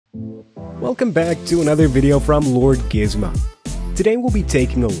Welcome back to another video from Lord Gizmo. Today we'll be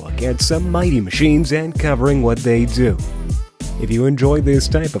taking a look at some mighty machines and covering what they do. If you enjoy this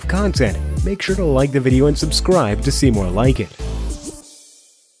type of content, make sure to like the video and subscribe to see more like it.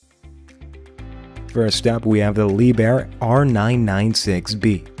 First up, we have the Liebherr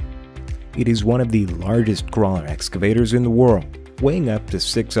R996B. It is one of the largest crawler excavators in the world, weighing up to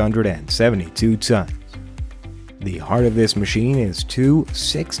 672 tons. The heart of this machine is two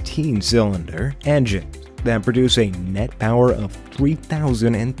 16-cylinder engines that produce a net power of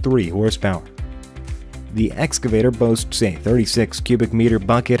 3,003 horsepower. The excavator boasts a 36 cubic meter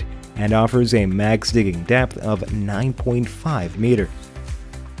bucket and offers a max digging depth of 9.5 meters.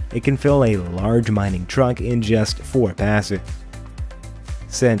 It can fill a large mining truck in just 4 passes.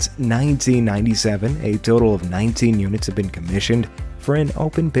 Since 1997, a total of 19 units have been commissioned for an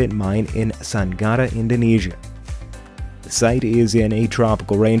open-pit mine in Sangatta, Indonesia. The site is in a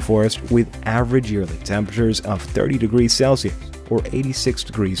tropical rainforest with average yearly temperatures of 30 degrees Celsius or 86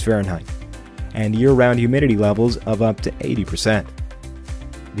 degrees Fahrenheit, and year-round humidity levels of up to 80%.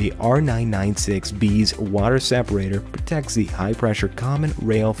 The R996B's water separator protects the high-pressure common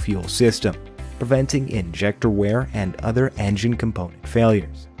rail fuel system, preventing injector wear and other engine component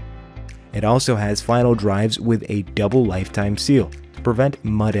failures. It also has final drives with a double lifetime seal to prevent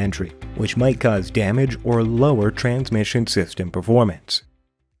mud entry, which might cause damage or lower transmission system performance.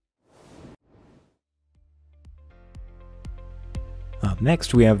 Up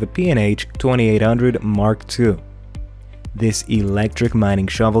next, we have the P&H 2800 Mark II. This electric mining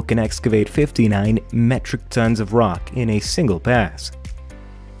shovel can excavate 59 metric tons of rock in a single pass.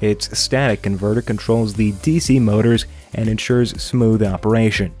 Its static converter controls the DC motors and ensures smooth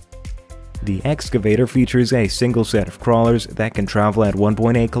operation. The excavator features a single set of crawlers that can travel at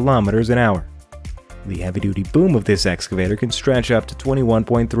 1.8 kilometers an hour. The heavy-duty boom of this excavator can stretch up to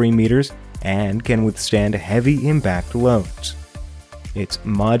 21.3 meters and can withstand heavy impact loads. Its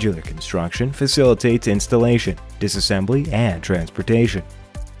modular construction facilitates installation, disassembly, and transportation.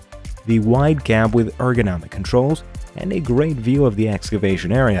 The wide cab with ergonomic controls and a great view of the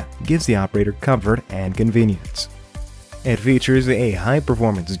excavation area gives the operator comfort and convenience. It features a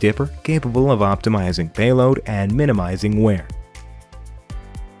high-performance dipper capable of optimizing payload and minimizing wear.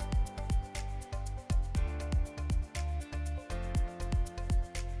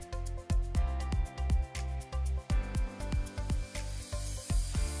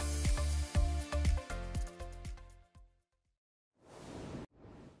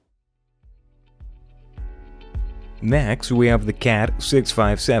 Next, we have the CAT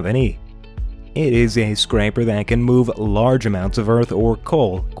 657E. It is a scraper that can move large amounts of earth or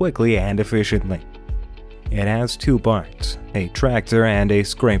coal quickly and efficiently. It has 2 parts, a tractor and a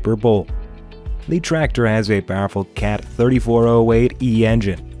scraper bowl. The tractor has a powerful CAT 3408E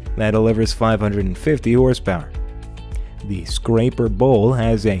engine that delivers 550 horsepower. The scraper bowl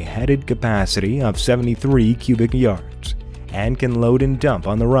has a headed capacity of 73 cubic yards and can load and dump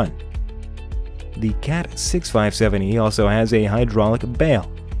on the run. The CAT 657E also has a hydraulic bale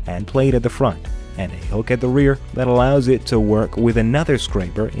and plate at the front, and a hook at the rear that allows it to work with another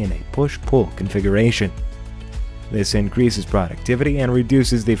scraper in a push-pull configuration. This increases productivity and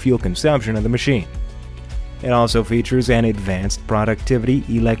reduces the fuel consumption of the machine. It also features an Advanced Productivity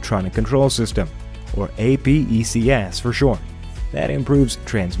Electronic Control System, or APECS for short, that improves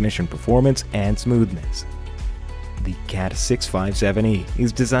transmission performance and smoothness. The CAT 657E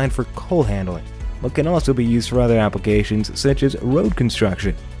is designed for coal handling, but can also be used for other applications such as road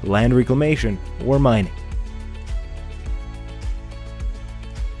construction, land reclamation, or mining.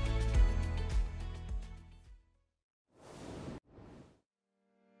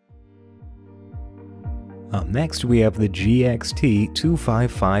 Up next, we have the GXT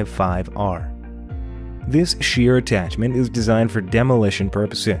 2555R. This shear attachment is designed for demolition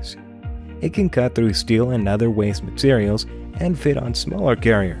purposes. It can cut through steel and other waste materials and fit on smaller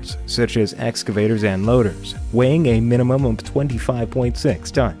carriers, such as excavators and loaders, weighing a minimum of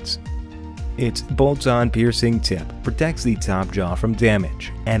 25.6 tons. Its bolt-on piercing tip protects the top jaw from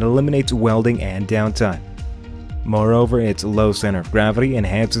damage and eliminates welding and downtime. Moreover, its low center of gravity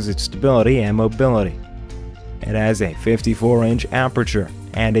enhances its stability and mobility. It has a 54-inch aperture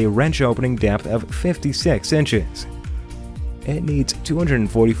and a wrench opening depth of 56 inches. It needs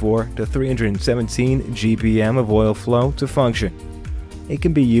 244 to 317 GPM of oil flow to function. It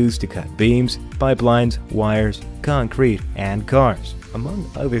can be used to cut beams, pipelines, wires, concrete, and cars, among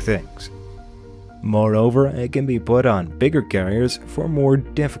other things. Moreover, it can be put on bigger carriers for more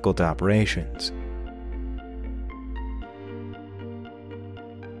difficult operations.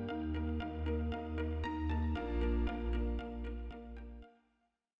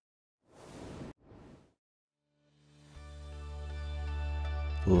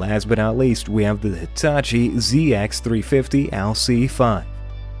 Last but not least, we have the Hitachi ZX350 LC5.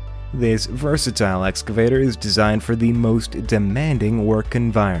 This versatile excavator is designed for the most demanding work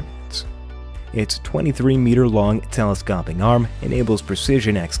environments. Its 23-meter-long telescoping arm enables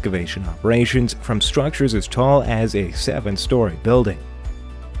precision excavation operations from structures as tall as a 7-story building.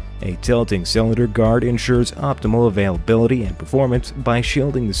 A tilting cylinder guard ensures optimal availability and performance by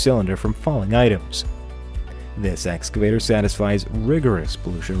shielding the cylinder from falling items. This excavator satisfies rigorous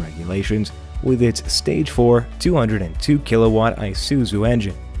pollution regulations with its Stage 4 202 kilowatt Isuzu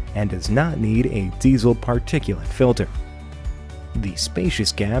engine and does not need a diesel particulate filter. The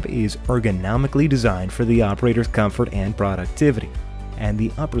spacious cab is ergonomically designed for the operator's comfort and productivity, and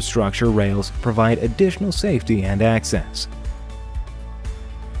the upper structure rails provide additional safety and access.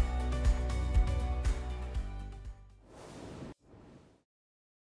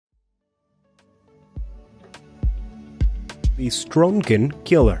 The Stronken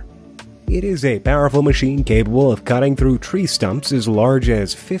Killer. It is a powerful machine capable of cutting through tree stumps as large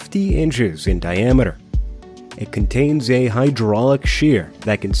as 50 inches in diameter. It contains a hydraulic shear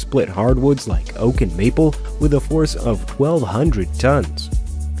that can split hardwoods like oak and maple with a force of 1,200 tons.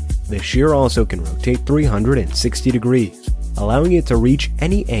 The shear also can rotate 360 degrees, allowing it to reach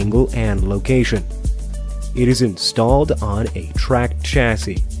any angle and location. It is installed on a tracked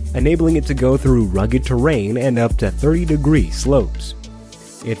chassis, enabling it to go through rugged terrain and up to 30-degree slopes.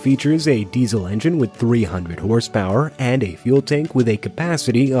 It features a diesel engine with 300 horsepower and a fuel tank with a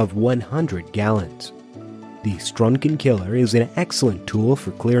capacity of 100 gallons. The Stronken Killer is an excellent tool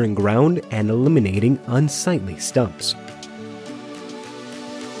for clearing ground and eliminating unsightly stumps.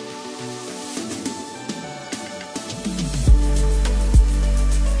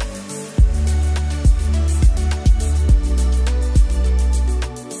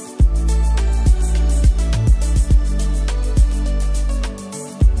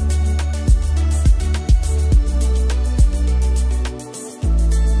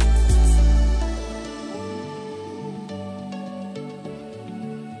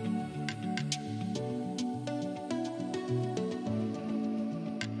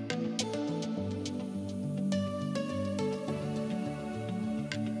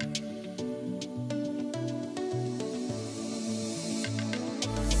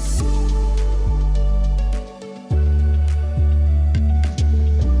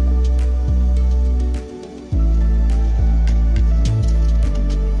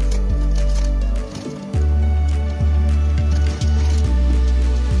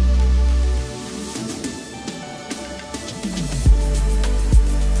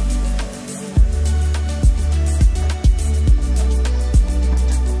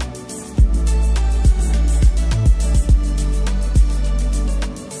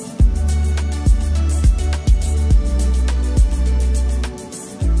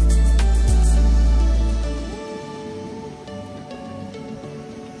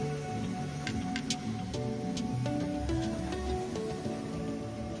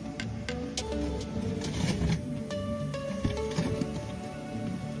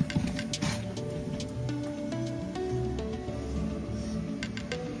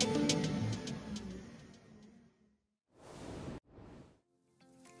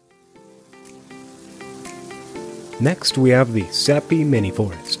 Next, we have the Seppi Mini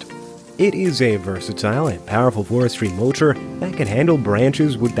Forest. It is a versatile and powerful forestry mulcher that can handle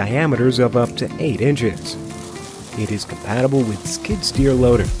branches with diameters of up to 8 inches. It is compatible with skid steer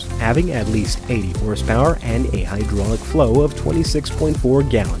loaders, having at least 80 horsepower and a hydraulic flow of 26.4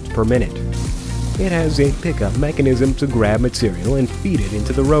 gallons per minute. It has a pickup mechanism to grab material and feed it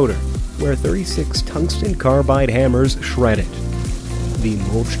into the rotor, where 36 tungsten carbide hammers shred it. The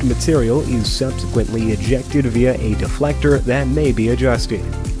mulched material is subsequently ejected via a deflector that may be adjusted.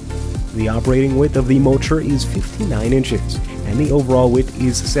 The operating width of the mulcher is 59 inches, and the overall width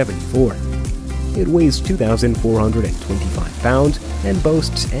is 74. It weighs 2,425 pounds and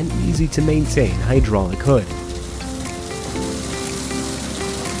boasts an easy-to-maintain hydraulic hood.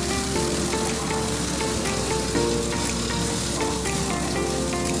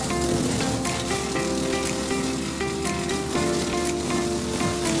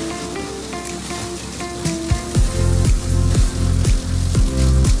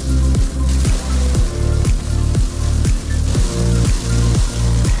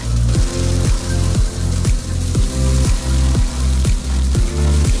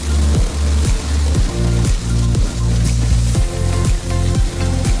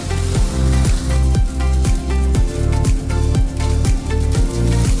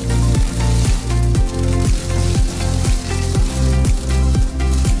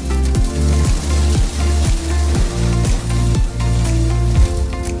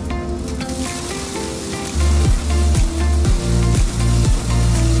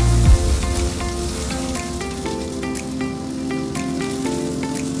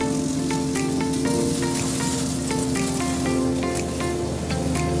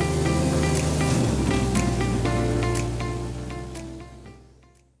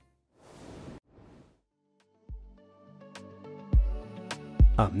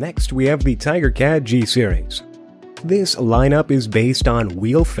 Up next, we have the TigerCat G-Series. This lineup is based on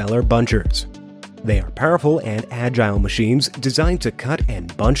wheel feller bunchers. They are powerful and agile machines designed to cut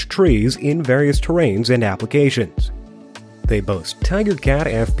and bunch trees in various terrains and applications. They boast TigerCat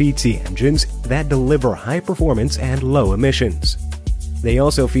FPT engines that deliver high performance and low emissions. They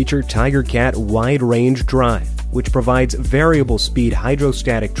also feature TigerCat Wide Range Drive, which provides variable speed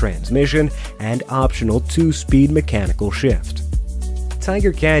hydrostatic transmission and optional 2-speed mechanical shift.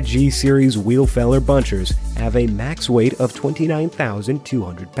 TigerCat G-Series wheel feller bunchers have a max weight of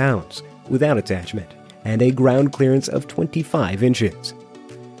 29,200 pounds without attachment and a ground clearance of 25 inches.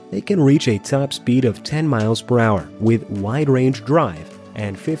 They can reach a top speed of 10 miles per hour with wide range drive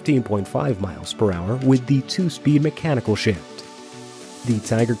and 15.5 miles per hour with the 2-speed mechanical shift. The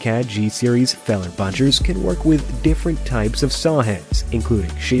TigerCat G-Series feller bunchers can work with different types of saw heads,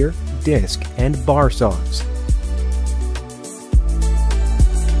 including shear, disc, and bar saws.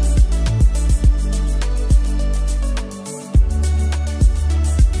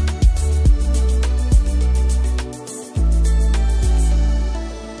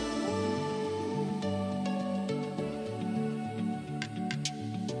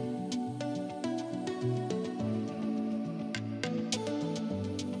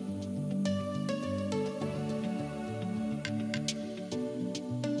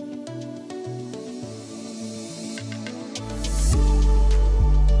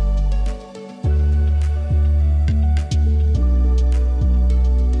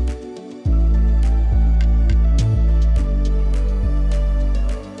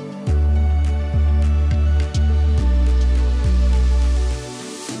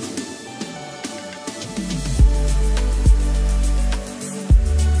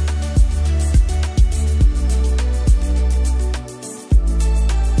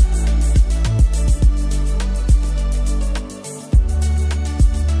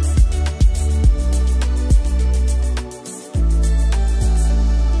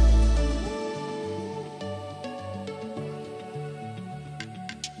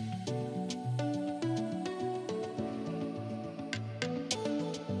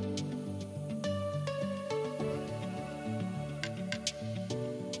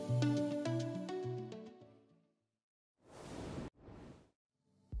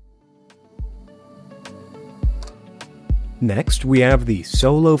 Next, we have the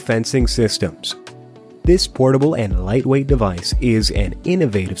Solo Fencing Systems. This portable and lightweight device is an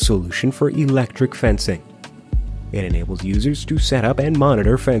innovative solution for electric fencing. It enables users to set up and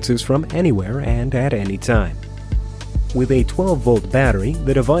monitor fences from anywhere and at any time. With a 12-volt battery,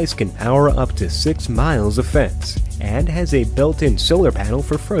 the device can power up to 6 miles of fence and has a built-in solar panel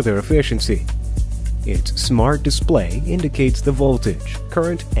for further efficiency. Its smart display indicates the voltage,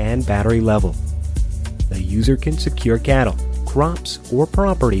 current, and battery level. The user can secure cattle, crops, or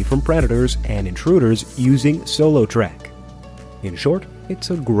property from predators and intruders using SoloTrack. In short,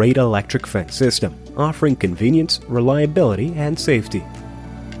 it's a great electric fence system, offering convenience, reliability, and safety.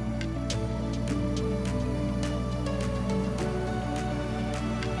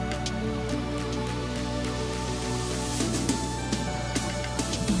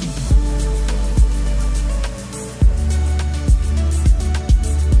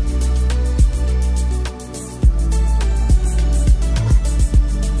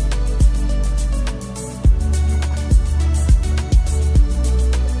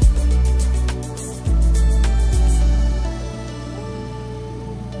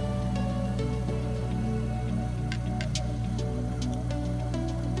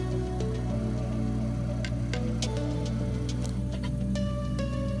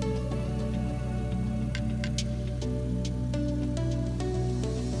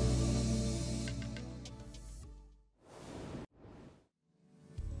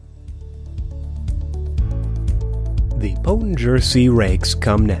 The Pottinger C rakes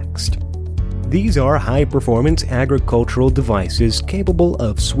come next. These are high-performance agricultural devices capable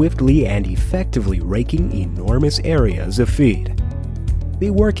of swiftly and effectively raking enormous areas of feed. The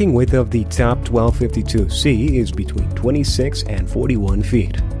working width of the top 1252C is between 26 and 41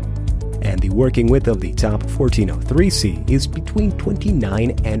 feet, and the working width of the top 1403C is between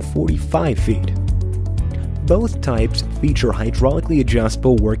 29 and 45 feet. Both types feature hydraulically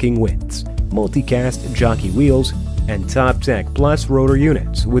adjustable working widths, multicast jockey wheels, and Top Tech Plus rotor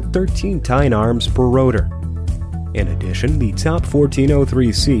units with 13 tine arms per rotor. In addition, the Top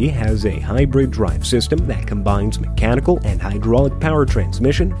 1403C has a hybrid drive system that combines mechanical and hydraulic power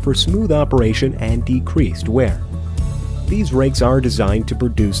transmission for smooth operation and decreased wear. These rakes are designed to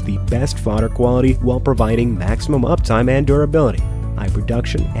produce the best fodder quality while providing maximum uptime and durability, high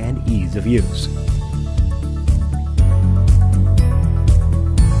production, and ease of use.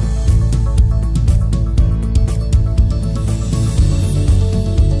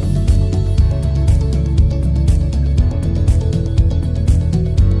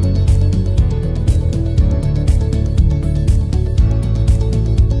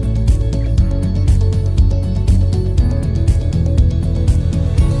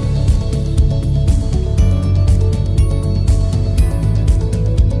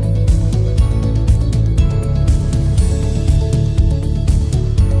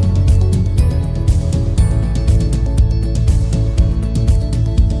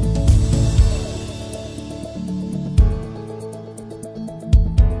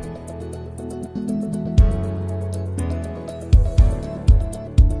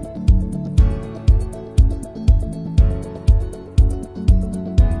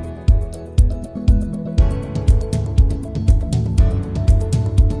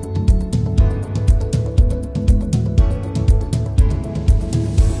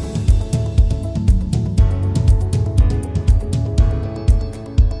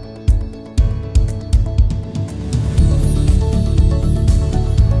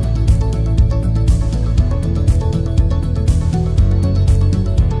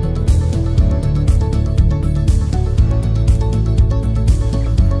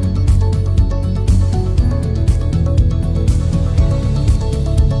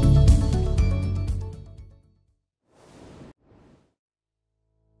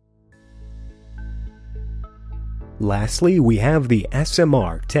 Lastly, we have the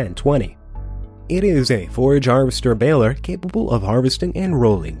SMR 1020. It is a forage harvester baler capable of harvesting and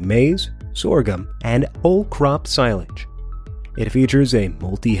rolling maize, sorghum, and whole crop silage. It features a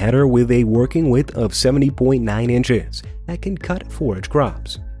multi-header with a working width of 70.9 inches that can cut forage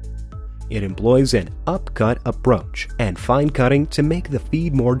crops. It employs an upcut approach and fine cutting to make the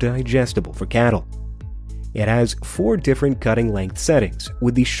feed more digestible for cattle. It has 4 different cutting length settings,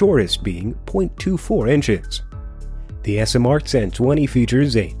 with the shortest being 0.24 inches. The SMR 1020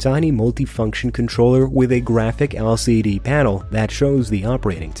 features a tiny multifunction controller with a graphic LCD panel that shows the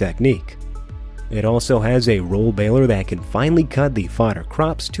operating technique. It also has a roll baler that can finely cut the fodder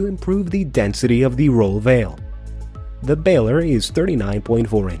crops to improve the density of the roll bale. The baler is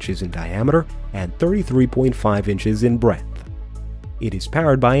 39.4 inches in diameter and 33.5 inches in breadth. It is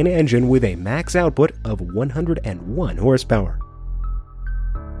powered by an engine with a max output of 101 horsepower.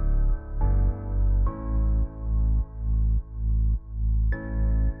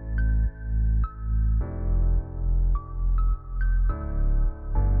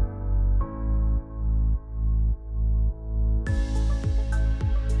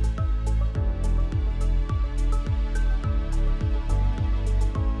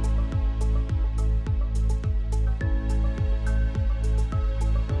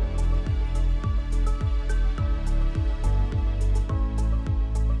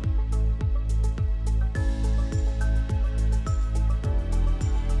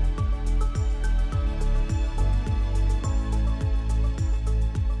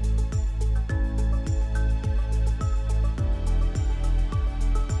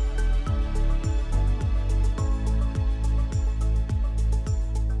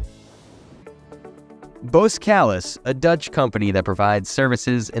 Boskalis, a Dutch company that provides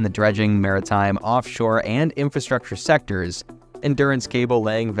services in the dredging, maritime, offshore, and infrastructure sectors, endurance cable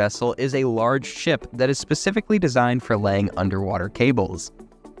laying vessel is a large ship that is specifically designed for laying underwater cables.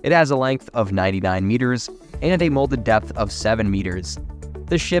 It has a length of 99 meters and a molded depth of 7 meters.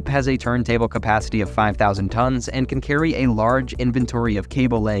 The ship has a turntable capacity of 5,000 tons and can carry a large inventory of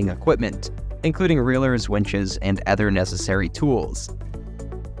cable laying equipment, including reelers, winches, and other necessary tools.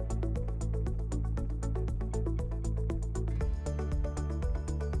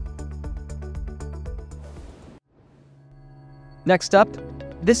 Next up,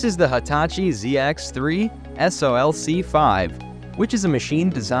 this is the Hitachi ZX3 SOLC5, which is a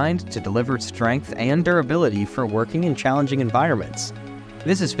machine designed to deliver strength and durability for working in challenging environments.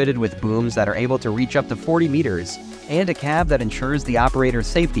 This is fitted with booms that are able to reach up to 40 meters and a cab that ensures the operator's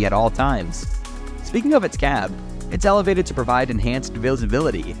safety at all times. Speaking of its cab, it's elevated to provide enhanced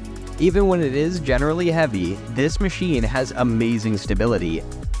visibility. Even when it is generally heavy, this machine has amazing stability.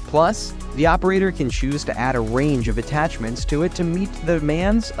 Plus, the operator can choose to add a range of attachments to it to meet the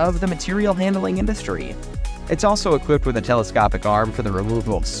demands of the material handling industry. It's also equipped with a telescopic arm for the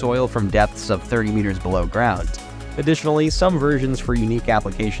removal of soil from depths of 30 meters below ground. Additionally, some versions for unique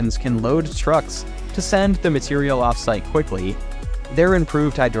applications can load trucks to send the material off-site quickly. Their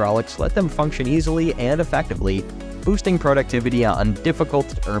improved hydraulics let them function easily and effectively, boosting productivity on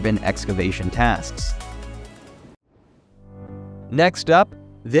difficult urban excavation tasks. Next up,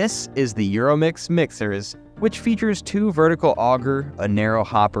 this is the Euromix Mixers, which features 2 vertical auger, a narrow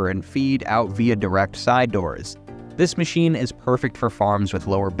hopper, and feed out via direct side doors. This machine is perfect for farms with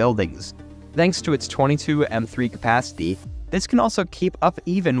lower buildings. Thanks to its 22 M3 capacity, this can also keep up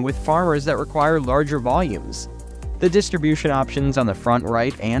even with farmers that require larger volumes. The distribution options on the front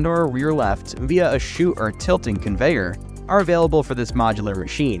right and/or rear left via a chute or tilting conveyor are available for this modular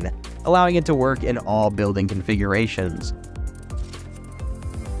machine, allowing it to work in all building configurations.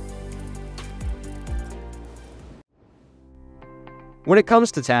 When it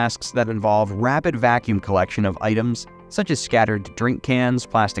comes to tasks that involve rapid vacuum collection of items, such as scattered drink cans,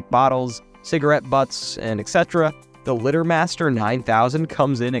 plastic bottles, cigarette butts, and etc., the LitterMaster 9000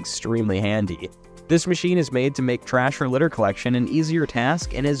 comes in extremely handy. This machine is made to make trash or litter collection an easier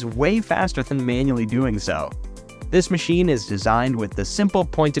task and is way faster than manually doing so. This machine is designed with the simple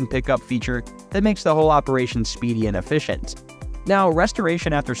point-and-pickup feature that makes the whole operation speedy and efficient. Now,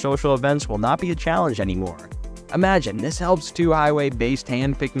 restoration after social events will not be a challenge anymore. Imagine, this helps 2 highway-based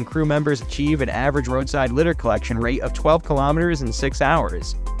hand-picking crew members achieve an average roadside litter collection rate of 12 kilometers in 6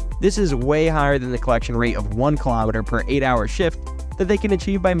 hours. This is way higher than the collection rate of 1 kilometer per 8-hour shift that they can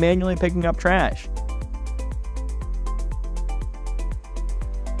achieve by manually picking up trash.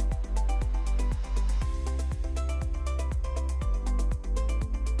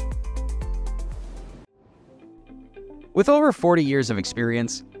 With over 40 years of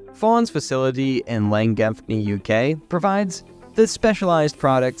experience, Fawn's facility in Llangefni, UK provides the specialized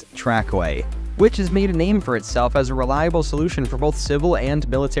product Trackway, which has made a name for itself as a reliable solution for both civil and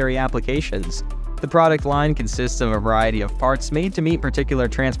military applications. The product line consists of a variety of parts made to meet particular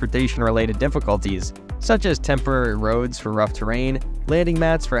transportation-related difficulties, such as temporary roads for rough terrain, landing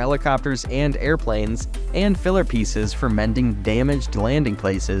mats for helicopters and airplanes, and filler pieces for mending damaged landing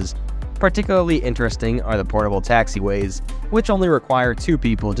places. Particularly interesting are the portable taxiways, which only require 2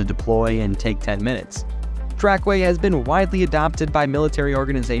 people to deploy and take 10 minutes. Trackway has been widely adopted by military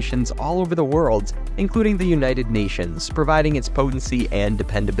organizations all over the world, including the United Nations, providing its potency and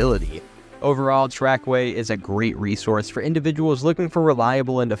dependability. Overall, Trackway is a great resource for individuals looking for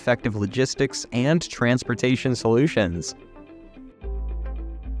reliable and effective logistics and transportation solutions.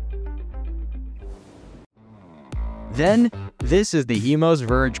 Then, this is the Hemos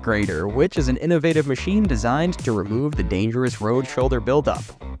Verge Grader, which is an innovative machine designed to remove the dangerous road shoulder buildup.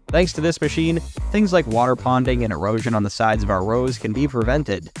 Thanks to this machine, things like water ponding and erosion on the sides of our roads can be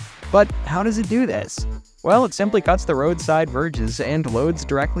prevented. But how does it do this? Well, it simply cuts the roadside verges and loads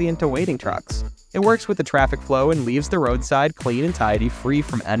directly into waiting trucks. It works with the traffic flow and leaves the roadside clean and tidy, free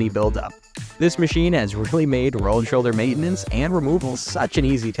from any buildup. This machine has really made road shoulder maintenance and removal such an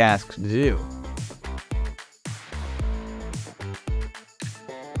easy task to do.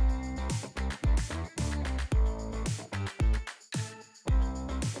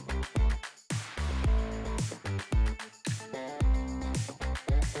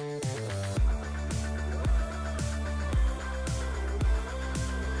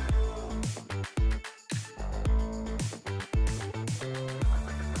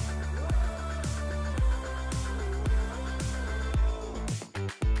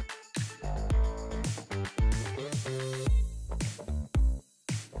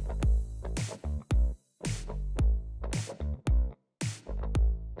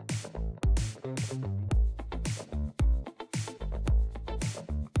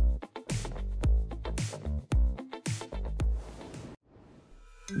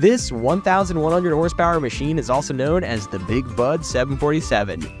 This 1,100 horsepower machine is also known as the Big Bud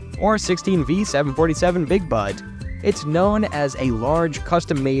 747, or 16V 747 Big Bud. It's known as a large,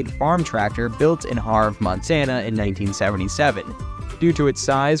 custom-made farm tractor built in Harve, Montana in 1977. Due to its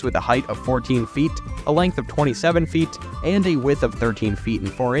size with a height of 14 feet, a length of 27 feet, and a width of 13 feet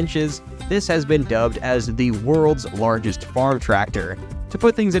and 4 inches, this has been dubbed as the world's largest farm tractor. To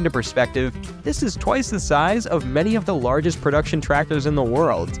put things into perspective, this is twice the size of many of the largest production tractors in the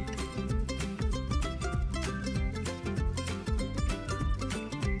world.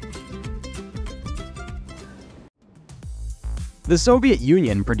 The Soviet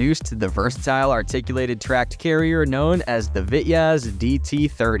Union produced the versatile articulated tracked carrier known as the Vityaz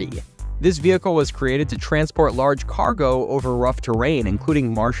DT-30. This vehicle was created to transport large cargo over rough terrain,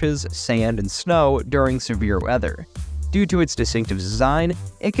 including marshes, sand, and snow during severe weather. Due to its distinctive design,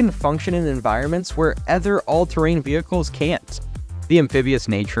 it can function in environments where other all-terrain vehicles can't. The amphibious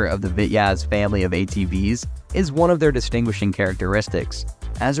nature of the Vityaz family of ATVs is one of their distinguishing characteristics.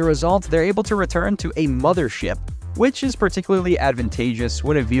 As a result, they're able to return to a mothership, which is particularly advantageous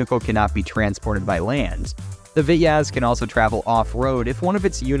when a vehicle cannot be transported by land. The Vityaz can also travel off-road if one of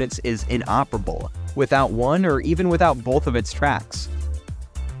its units is inoperable, without one or even without both of its tracks.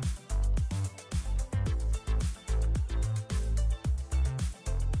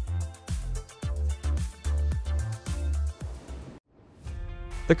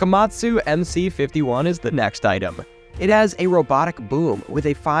 The Komatsu MC51 is the next item. It has a robotic boom with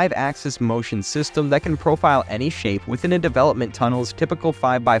a 5-axis motion system that can profile any shape within a development tunnel's typical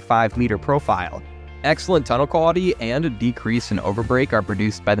 5x5 meter profile. Excellent tunnel quality and a decrease in overbreak are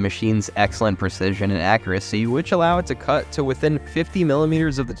produced by the machine's excellent precision and accuracy, which allow it to cut to within 50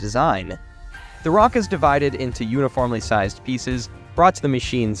 millimeters of the design. The rock is divided into uniformly sized pieces, brought to the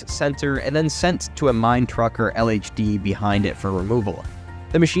machine's center, and then sent to a mine truck or LHD behind it for removal.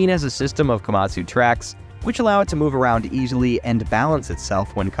 The machine has a system of Komatsu tracks, which allow it to move around easily and balance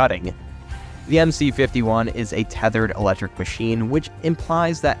itself when cutting. The MC51 is a tethered electric machine, which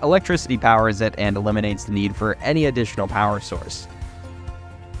implies that electricity powers it and eliminates the need for any additional power source.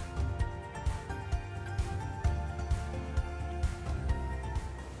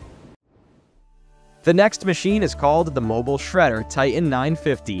 The next machine is called the Mobile Shredder Titan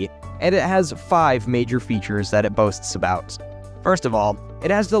 950, and it has 5 major features that it boasts about. First of all, it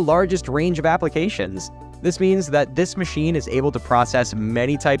has the largest range of applications. This means that this machine is able to process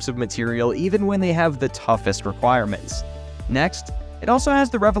many types of material even when they have the toughest requirements. Next, it also has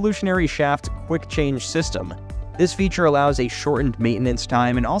the revolutionary shaft quick change system. This feature allows a shortened maintenance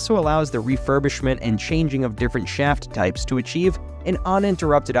time and also allows the refurbishment and changing of different shaft types to achieve an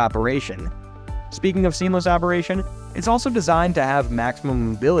uninterrupted operation. Speaking of seamless operation, It's also designed to have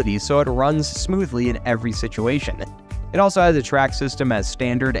maximum mobility so it runs smoothly in every situation. It also has a track system as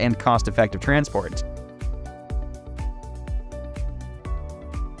standard and cost-effective transport.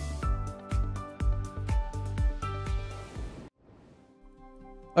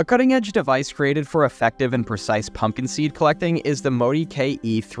 A cutting-edge device created for effective and precise pumpkin seed collecting is the Modi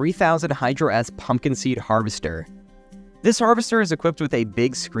KE 3000 Hydro S Pumpkin Seed Harvester. This harvester is equipped with a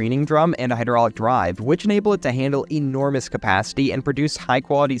big screening drum and a hydraulic drive, which enable it to handle enormous capacity and produce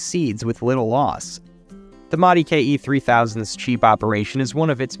high-quality seeds with little loss. The Modi KE 3000's cheap operation is one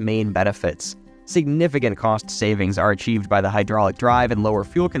of its main benefits. Significant cost savings are achieved by the hydraulic drive and lower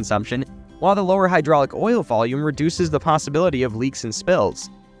fuel consumption, while the lower hydraulic oil volume reduces the possibility of leaks and spills.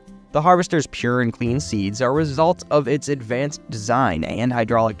 The harvester's pure and clean seeds are a result of its advanced design and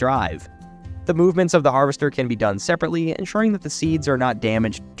hydraulic drive. The movements of the harvester can be done separately, ensuring that the seeds are not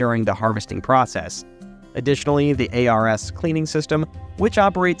damaged during the harvesting process. Additionally, the ARS cleaning system, which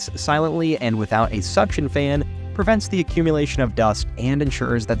operates silently and without a suction fan, prevents the accumulation of dust and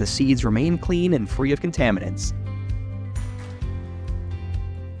ensures that the seeds remain clean and free of contaminants.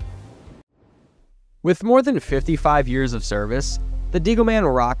 With more than 55 years of service, the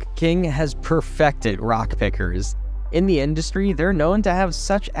Deagleman Rock King has perfected rock pickers. In the industry, they're known to have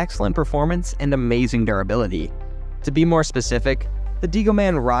such excellent performance and amazing durability. To be more specific, the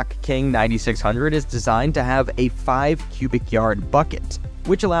Deagleman Rock King 9600 is designed to have a 5 cubic yard bucket,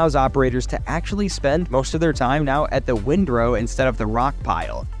 which allows operators to actually spend most of their time now at the windrow instead of the rock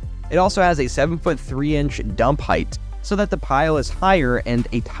pile. It also has a 7-foot 3-inch dump height, so that the pile is higher and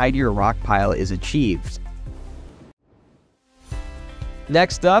a tidier rock pile is achieved.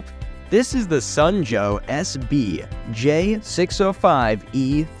 Next up, this is the Sunjo SB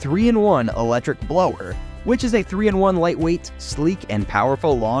J605E 3-in-1 electric blower, which is a 3-in-1 lightweight, sleek, and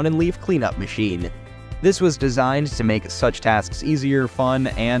powerful lawn and leaf cleanup machine. This was designed to make such tasks easier, fun,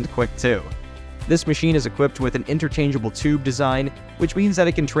 and quick too. This machine is equipped with an interchangeable tube design, which means that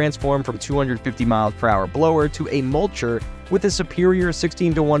it can transform from 250 mph blower to a mulcher with a superior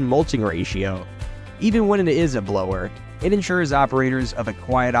 16:1 mulching ratio. Even when it is a blower, it ensures operators of a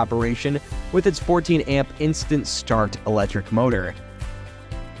quiet operation with its 14-amp instant start electric motor.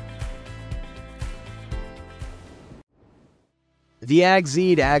 The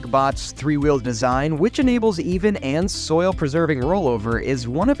AgZeed AgBot's 3-wheel design, which enables even and soil-preserving rollover, is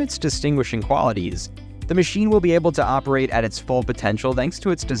one of its distinguishing qualities. The machine will be able to operate at its full potential thanks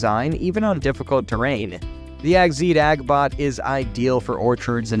to its design, even on difficult terrain. The AgZeed AgBot is ideal for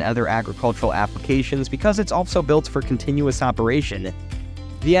orchards and other agricultural applications because it's also built for continuous operation.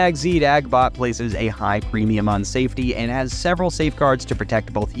 The AgZeed AgBot places a high premium on safety and has several safeguards to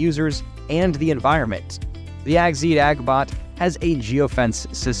protect both users and the environment. The AgZeed AgBot has a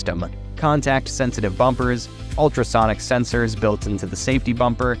geofence system, contact-sensitive bumpers, ultrasonic sensors built into the safety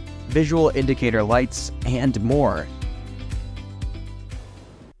bumper, visual indicator lights, and more.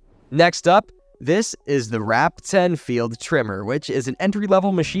 Next up, this is the Wrap 10 Field Trimmer, which is an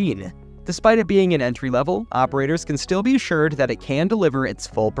entry-level machine. Despite it being an entry-level, operators can still be assured that it can deliver its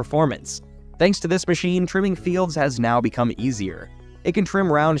full performance. Thanks to this machine, trimming fields has now become easier. It can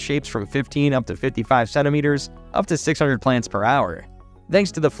trim round shapes from 15 up to 55 centimeters, up to 600 plants per hour.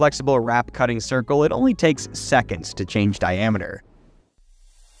 Thanks to the flexible wrap cutting circle, it only takes seconds to change diameter.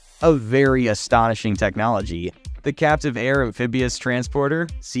 A very astonishing technology. The Captive Air Amphibious Transporter,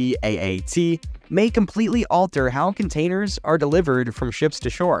 CAAT, may completely alter how containers are delivered from ships to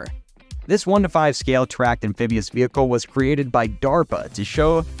shore. This 1:5 scale tracked amphibious vehicle was created by DARPA to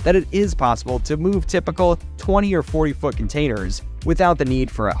show that it is possible to move typical 20 or 40-foot containers without the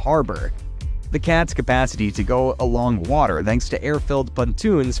need for a harbor. The CAT's capacity to go along water thanks to air-filled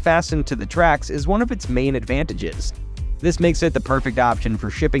pontoons fastened to the tracks is one of its main advantages. This makes it the perfect option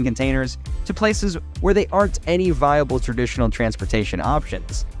for shipping containers to places where there aren't any viable traditional transportation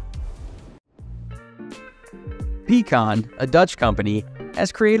options. Pecan, a Dutch company,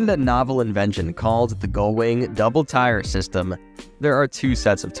 has created a novel invention called the Gullwing Double Tire System. There are 2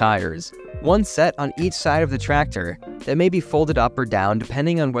 sets of tires, one set on each side of the tractor that may be folded up or down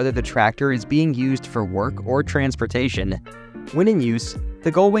depending on whether the tractor is being used for work or transportation. When in use,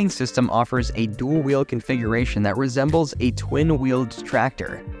 the Gullwing system offers a dual-wheel configuration that resembles a twin-wheeled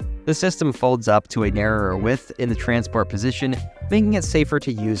tractor. The system folds up to a narrower width in the transport position, making it safer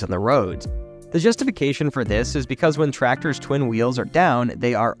to use on the roads. The justification for this is because when tractors' twin wheels are down,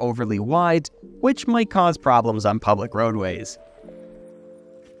 they are overly wide, which might cause problems on public roadways.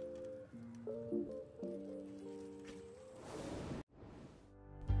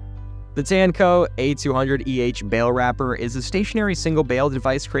 The Tanco A200EH bale wrapper is a stationary single bale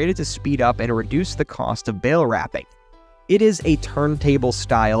device created to speed up and reduce the cost of bale wrapping. It is a turntable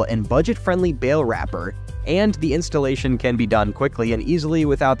style and budget-friendly bale wrapper, and the installation can be done quickly and easily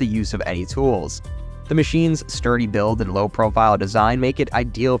without the use of any tools. The machine's sturdy build and low-profile design make it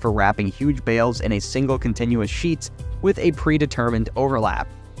ideal for wrapping huge bales in a single continuous sheet with a predetermined overlap.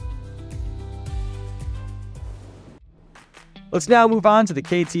 Let's now move on to the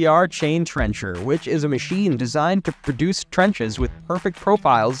KTR Chain Trencher, which is a machine designed to produce trenches with perfect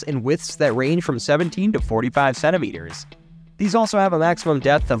profiles and widths that range from 17 to 45 centimeters. These also have a maximum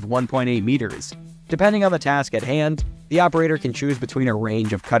depth of 1.8 meters. Depending on the task at hand, the operator can choose between a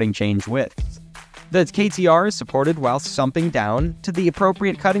range of cutting change widths. The KTR is supported while sumping down to the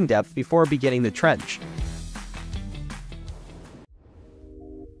appropriate cutting depth before beginning the trench.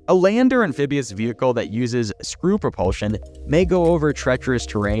 A land or amphibious vehicle that uses screw propulsion may go over treacherous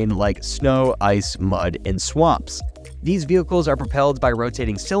terrain like snow, ice, mud, and swamps. These vehicles are propelled by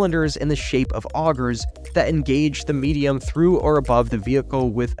rotating cylinders in the shape of augers that engage the medium through or above the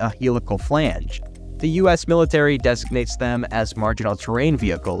vehicle with a helical flange. The U.S. military designates them as marginal terrain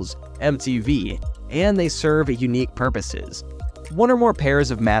vehicles, MTV, and they serve unique purposes. One or more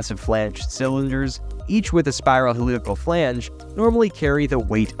pairs of massive flanged cylinders, each with a spiral helical flange, normally carry the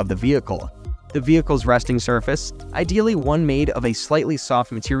weight of the vehicle. The vehicle's resting surface, ideally one made of a slightly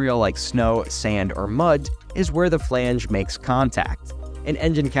soft material like snow, sand, or mud, is where the flange makes contact. An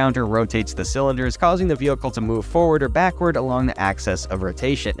engine counter rotates the cylinders, causing the vehicle to move forward or backward along the axis of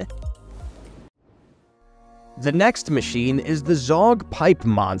rotation. The next machine is the Zog Pipe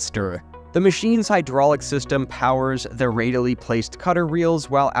Monster. The machine's hydraulic system powers the radially placed cutter reels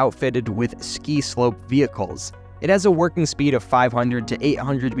while outfitted with ski slope vehicles. It has a working speed of 500 to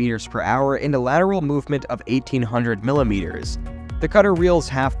 800 meters per hour and a lateral movement of 1800 millimeters. The cutter reel's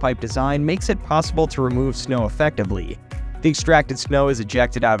half-pipe design makes it possible to remove snow effectively. The extracted snow is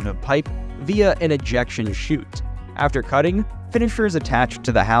ejected out of the pipe via an ejection chute. After cutting, finishers attached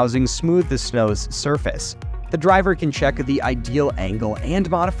to the housing smooth the snow's surface. The driver can check the ideal angle and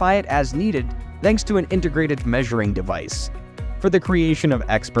modify it as needed thanks to an integrated measuring device. For the creation of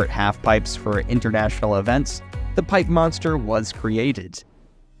expert half-pipes for international events, the Pipe Monster was created.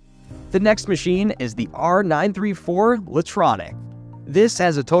 The next machine is the R934 Latronic. This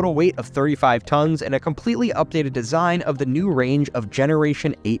has a total weight of 35 tons and a completely updated design of the new range of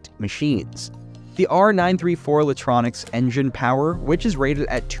Generation 8 machines. The R934 Latronic's engine power, which is rated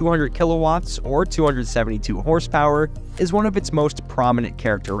at 200 kilowatts or 272 horsepower, is one of its most prominent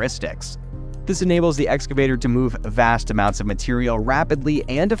characteristics. This enables the excavator to move vast amounts of material rapidly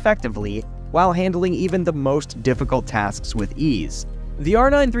and effectively while handling even the most difficult tasks with ease. The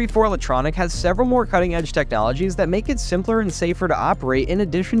R934 Latronic has several more cutting-edge technologies that make it simpler and safer to operate in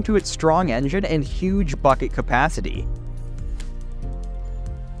addition to its strong engine and huge bucket capacity.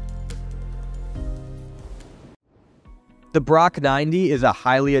 The Brock 90 is a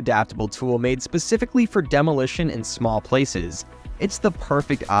highly adaptable tool made specifically for demolition in small places. It's the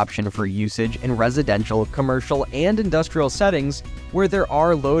perfect option for usage in residential, commercial, and industrial settings where there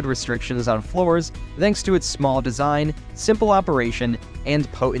are load restrictions on floors thanks to its small design, simple operation,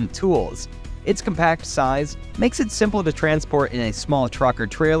 and potent tools. Its compact size makes it simple to transport in a small truck or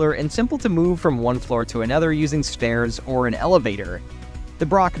trailer and simple to move from one floor to another using stairs or an elevator. The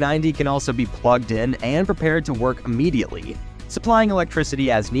Brock 90 can also be plugged in and prepared to work immediately, supplying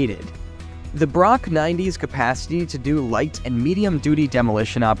electricity as needed. The Brock 90's capacity to do light and medium-duty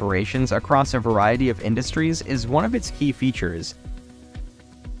demolition operations across a variety of industries is one of its key features.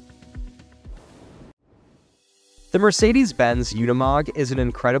 The Mercedes-Benz Unimog is an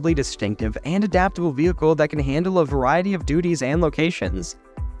incredibly distinctive and adaptable vehicle that can handle a variety of duties and locations.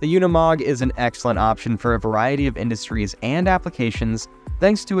 The Unimog is an excellent option for a variety of industries and applications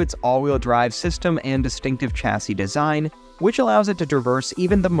thanks to its all-wheel drive system and distinctive chassis design, which allows it to traverse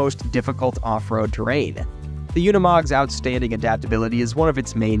even the most difficult off-road terrain. The Unimog's outstanding adaptability is one of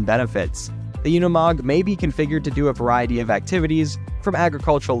its main benefits. The Unimog may be configured to do a variety of activities, from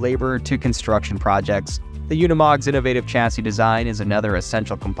agricultural labor to construction projects. The Unimog's innovative chassis design is another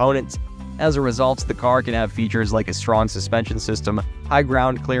essential component. As a result, the car can have features like a strong suspension system, high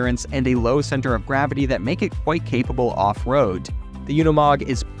ground clearance, and a low center of gravity that make it quite capable off-road. The Unimog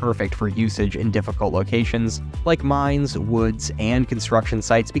is perfect for usage in difficult locations like mines, woods, and construction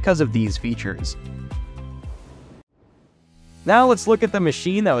sites because of these features. Now let's look at the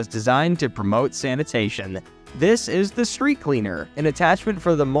machine that was designed to promote sanitation. This is the Street Cleaner, an attachment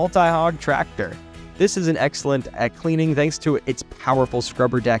for the multi-hog tractor. This is an excellent at cleaning thanks to its powerful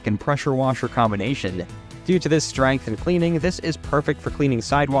scrubber deck and pressure washer combination. Due to this strength in cleaning, this is perfect for cleaning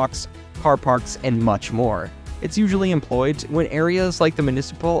sidewalks, car parks, and much more. It's usually employed when areas like the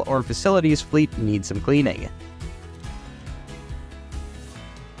municipal or facilities fleet need some cleaning.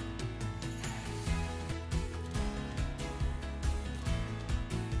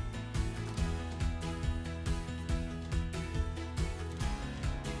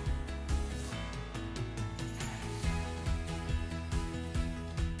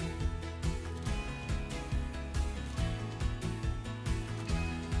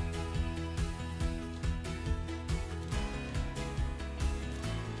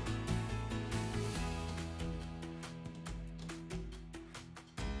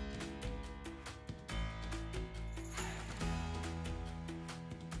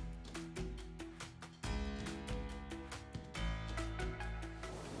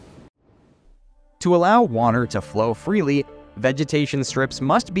 To allow water to flow freely, vegetation strips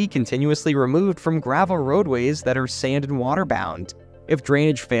must be continuously removed from gravel roadways that are sand and water bound. If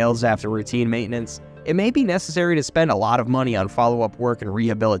drainage fails after routine maintenance, it may be necessary to spend a lot of money on follow-up work and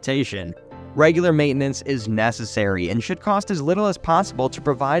rehabilitation. Regular maintenance is necessary and should cost as little as possible to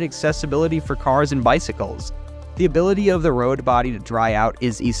provide accessibility for cars and bicycles. The ability of the road body to dry out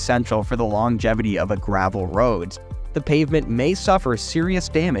is essential for the longevity of a gravel road. The pavement may suffer serious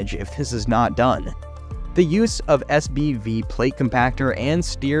damage if this is not done. The use of SBV plate compactor and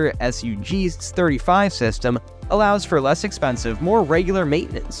Steer SUG's 35 system allows for less expensive, more regular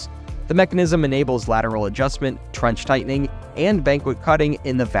maintenance. The mechanism enables lateral adjustment, trench tightening, and banquet cutting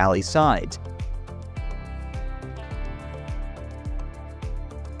in the valley side.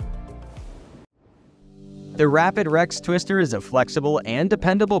 The Rapid Rex Twister is a flexible and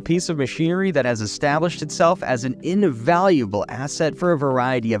dependable piece of machinery that has established itself as an invaluable asset for a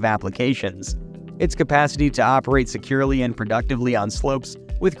variety of applications. Its capacity to operate securely and productively on slopes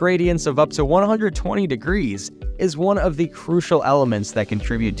with gradients of up to 120 degrees is one of the crucial elements that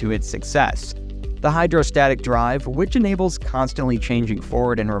contribute to its success. The hydrostatic drive, which enables constantly changing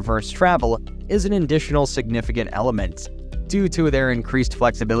forward and reverse travel, is an additional significant element. Due to their increased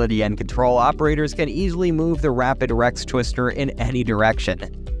flexibility and control, operators can easily move the Rapid Rex Twister in any direction.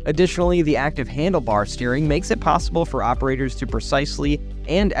 Additionally, the active handlebar steering makes it possible for operators to precisely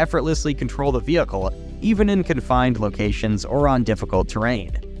and effortlessly control the vehicle, even in confined locations or on difficult terrain.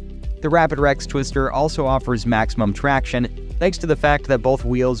 The Rapid Rex Twister also offers maximum traction thanks to the fact that both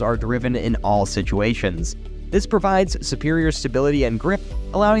wheels are driven in all situations. This provides superior stability and grip,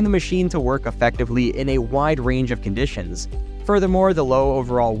 allowing the machine to work effectively in a wide range of conditions. Furthermore, the low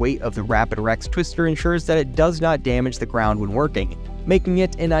overall weight of the Rapid Rex Twister ensures that it does not damage the ground when working, making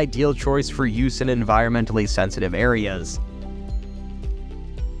it an ideal choice for use in environmentally sensitive areas.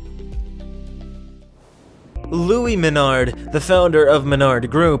 Louis Menard, the founder of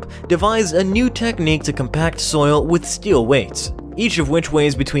Menard Group, devised a new technique to compact soil with steel weights, each of which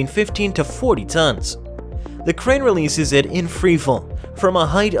weighs between 15 to 40 tons. The crane releases it in freefall, from a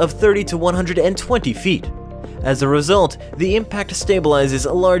height of 30 to 120 feet. As a result, the impact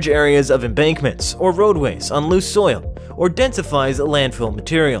stabilizes large areas of embankments or roadways on loose soil, or densifies landfill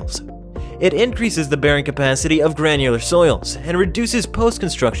materials. It increases the bearing capacity of granular soils and reduces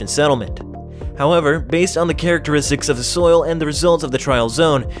post-construction settlement. However, based on the characteristics of the soil and the results of the trial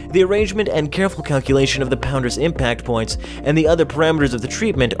zone, the arrangement and careful calculation of the pounder's impact points and the other parameters of the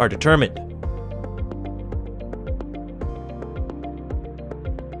treatment are determined.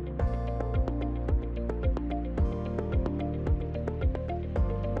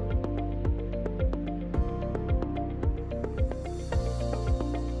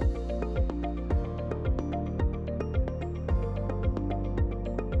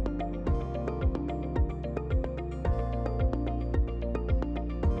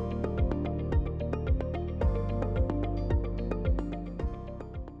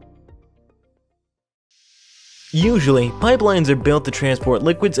 Usually, pipelines are built to transport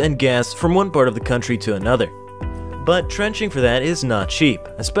liquids and gas from one part of the country to another. But trenching for that is not cheap,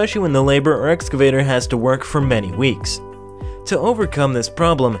 especially when the labor or excavator has to work for many weeks. To overcome this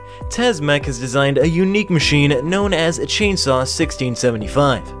problem, Tesmec has designed a unique machine known as a Chainsaw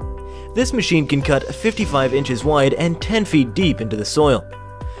 1675. This machine can cut 55 inches wide and 10 feet deep into the soil.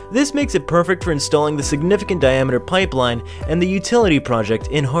 This makes it perfect for installing the significant diameter pipeline and the utility project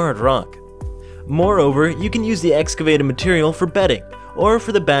in hard rock. Moreover, you can use the excavated material for bedding, or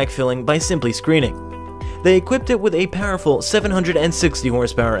for the backfilling by simply screening. They equipped it with a powerful 760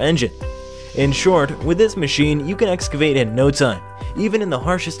 horsepower engine. In short, with this machine you can excavate in no time, even in the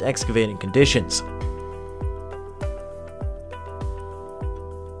harshest excavating conditions.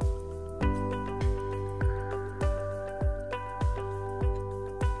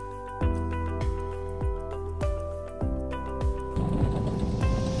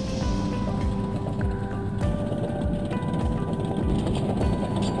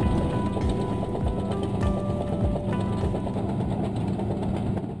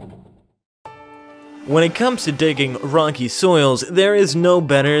 When it comes to digging rocky soils, there is no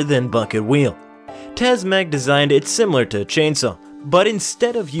better than bucket wheel. Tesmec designed it similar to a chainsaw, but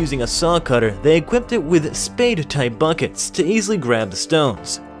instead of using a saw cutter, they equipped it with spade-type buckets to easily grab the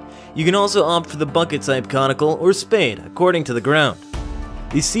stones. You can also opt for the bucket-type conical or spade, according to the ground.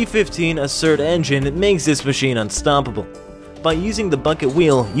 The C15 Assert engine makes this machine unstoppable. By using the bucket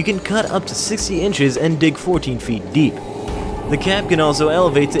wheel, you can cut up to 60 inches and dig 14 feet deep. The cap can also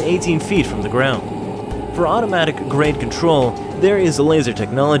elevate to 18 feet from the ground. For automatic grade control, there is laser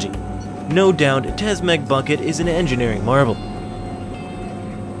technology. No doubt, Tesmec bucket is an engineering marvel.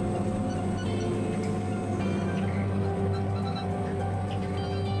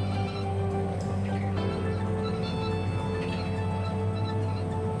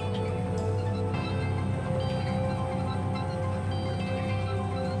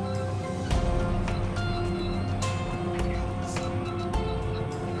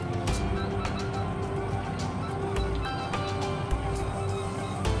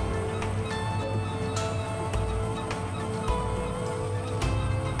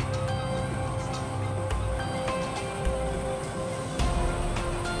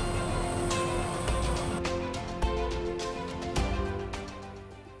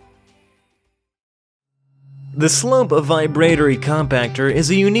 The slope vibratory compactor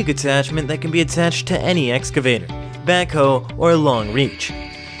is a unique attachment that can be attached to any excavator, backhoe, or long reach.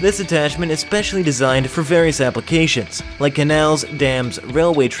 This attachment is specially designed for various applications, like canals, dams,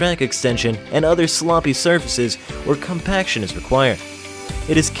 railway track extension, and other sloppy surfaces where compaction is required.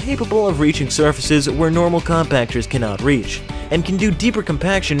 It is capable of reaching surfaces where normal compactors cannot reach, and can do deeper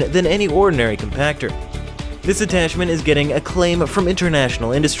compaction than any ordinary compactor. This attachment is getting acclaim from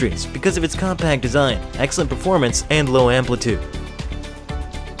international industries because of its compact design, excellent performance, and low amplitude.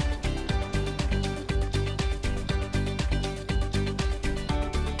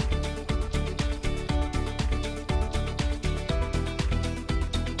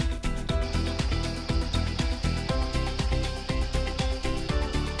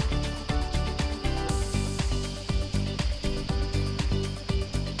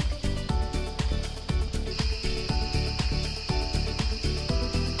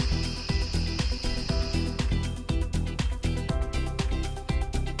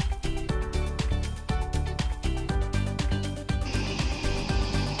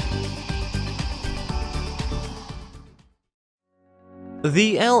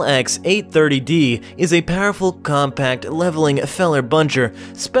 The LX830D is a powerful, compact, leveling feller buncher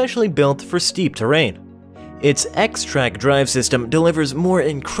specially built for steep terrain. Its X-Track drive system delivers more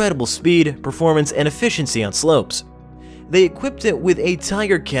incredible speed, performance, and efficiency on slopes. They equipped it with a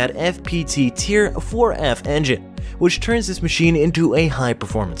TigerCat FPT Tier 4F engine, which turns this machine into a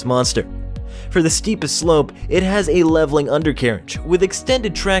high-performance monster. For the steepest slope, it has a leveling undercarriage with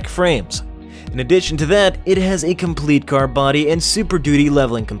extended track frames. In addition to that, it has a complete car body and Super Duty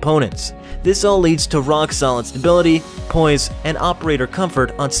leveling components. This all leads to rock-solid stability, poise, and operator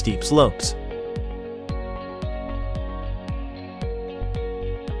comfort on steep slopes.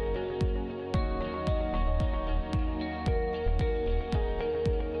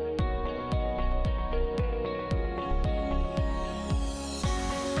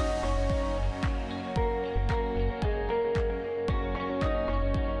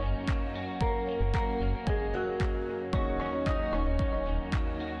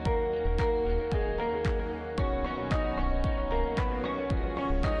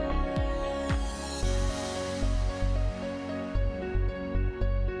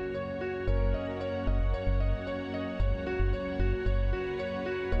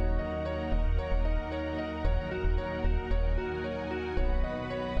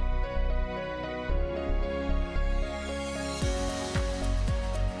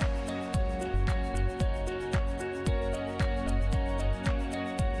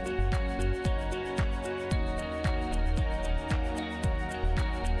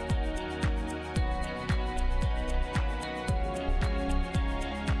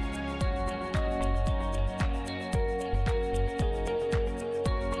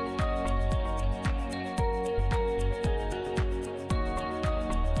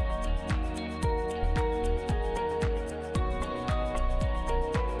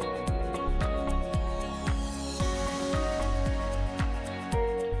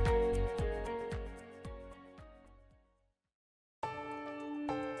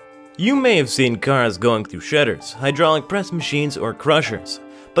 You may have seen cars going through shredders, hydraulic press machines, or crushers,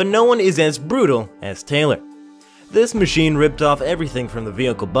 but no one is as brutal as Taylor. This machine ripped off everything from the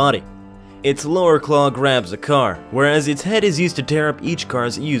vehicle body. Its lower claw grabs a car, whereas its head is used to tear up each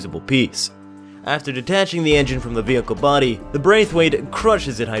car's usable piece. After detaching the engine from the vehicle body, the Braithwaite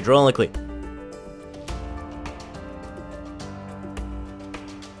crushes it hydraulically.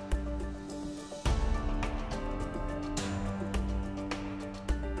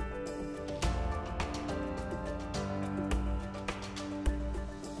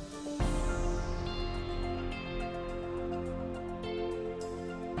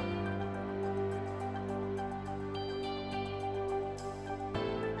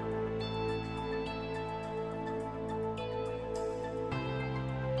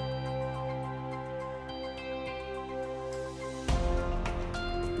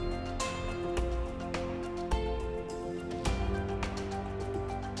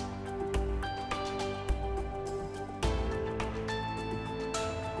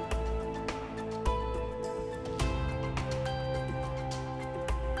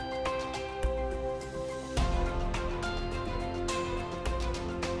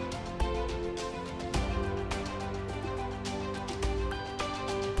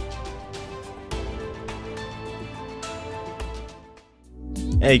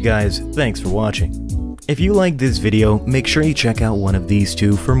 Hey guys, thanks for watching. If you liked this video, make sure you check out one of these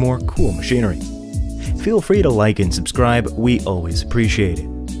two for more cool machinery. Feel free to like and subscribe, we always appreciate it.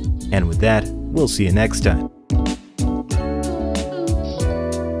 And with that, we'll see you next time.